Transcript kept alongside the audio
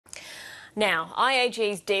Now,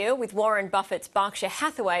 IAG's deal with Warren Buffett's Berkshire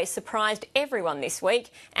Hathaway surprised everyone this week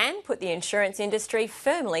and put the insurance industry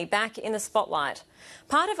firmly back in the spotlight.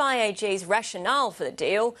 Part of IAG's rationale for the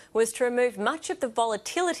deal was to remove much of the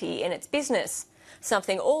volatility in its business,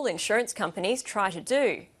 something all insurance companies try to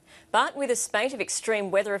do. But with a spate of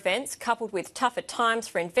extreme weather events coupled with tougher times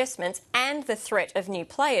for investments and the threat of new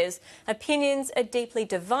players, opinions are deeply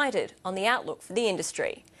divided on the outlook for the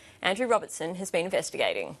industry. Andrew Robertson has been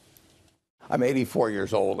investigating. I'm 84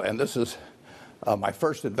 years old, and this is my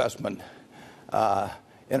first investment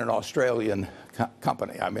in an Australian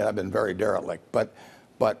company. I mean, I've been very derelict, but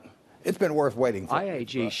it's been worth waiting for.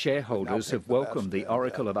 IAG shareholders have welcomed the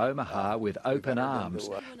Oracle of Omaha with open arms,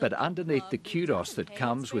 but underneath the kudos that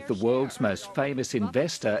comes with the world's most famous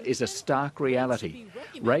investor is a stark reality.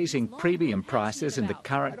 Raising premium prices in the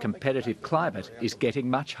current competitive climate is getting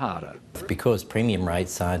much harder. Because premium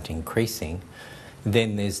rates aren't increasing,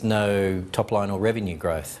 then there's no top line or revenue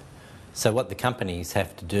growth. So what the companies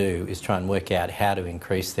have to do is try and work out how to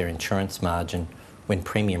increase their insurance margin when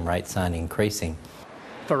premium rates aren't increasing.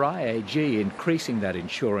 For IAG, increasing that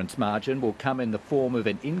insurance margin will come in the form of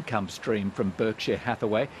an income stream from Berkshire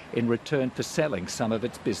Hathaway in return for selling some of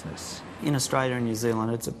its business. In Australia and New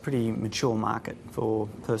Zealand, it's a pretty mature market for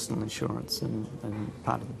personal insurance and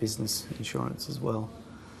part of the business insurance as well.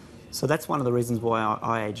 So that's one of the reasons why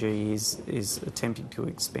IAG is attempting to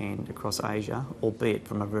expand across Asia, albeit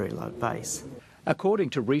from a very low base.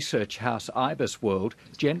 According to research house IBISWorld,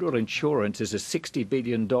 general insurance is a $60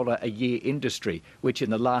 billion a year industry, which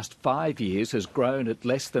in the last 5 years has grown at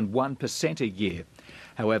less than 1% a year.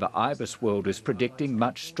 However, IBISWorld is predicting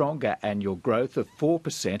much stronger annual growth of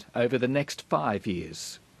 4% over the next 5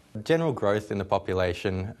 years. General growth in the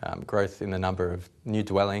population, growth in the number of new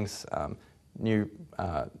dwellings, new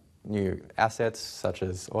assets such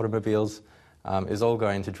as automobiles, is all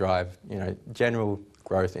going to drive, general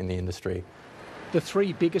growth in the industry. The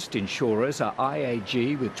three biggest insurers are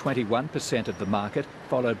IAG with 21% of the market,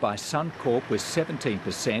 followed by Suncorp with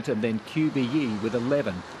 17% and then QBE with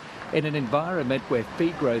 11%. In an environment where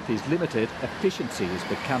fee growth is limited, efficiency is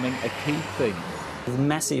becoming a key theme. There's a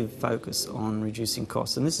massive focus on reducing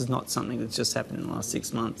costs, and this is not something that's just happened in the last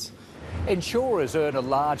 6 months. Insurers earn a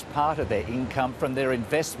large part of their income from their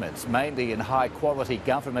investments, mainly in high-quality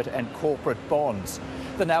government and corporate bonds.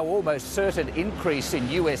 The now almost certain increase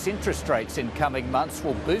in US interest rates in coming months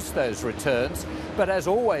will boost those returns. But as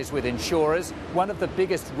always with insurers, one of the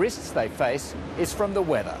biggest risks they face is from the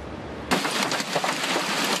weather.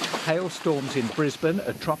 Hailstorms in Brisbane,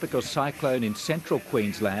 a tropical cyclone in central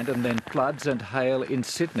Queensland, and then floods and hail in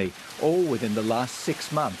Sydney, all within the last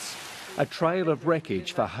 6 months. A trail of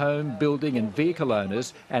wreckage for home, building and vehicle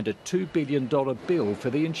owners and a $2 billion bill for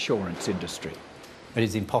the insurance industry. It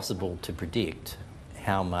is impossible to predict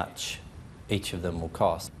how much each of them will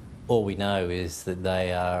cost. All we know is that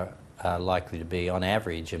they are likely to be, on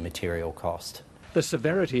average, a material cost. The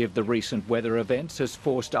severity of the recent weather events has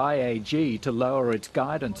forced IAG to lower its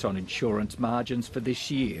guidance on insurance margins for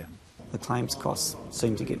this year. The claims costs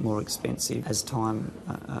seem to get more expensive as time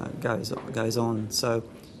goes on. So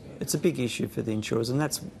it's a big issue for the insurers, and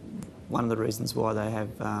that's one of the reasons why they have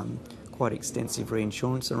quite extensive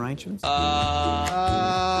reinsurance arrangements.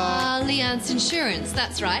 Allianz Insurance,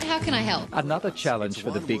 that's right. How can I help? Another challenge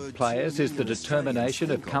for the big players is the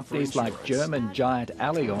determination of companies like German giant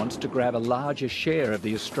Allianz to grab a larger share of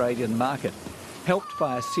the Australian market. Helped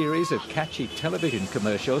by a series of catchy television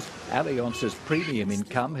commercials, Allianz's premium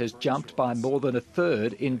income has jumped by more than a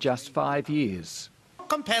third in just 5 years.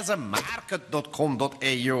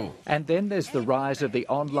 Comparemarket.com.au. And then there's the rise of the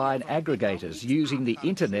online aggregators using the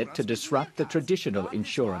internet to disrupt the traditional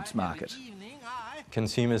insurance market.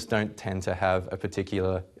 Consumers don't tend to have a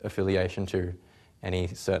particular affiliation to any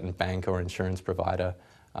certain bank or insurance provider.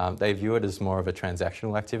 They view it as more of a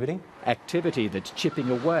transactional activity. Activity that's chipping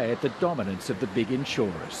away at the dominance of the big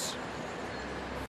insurers.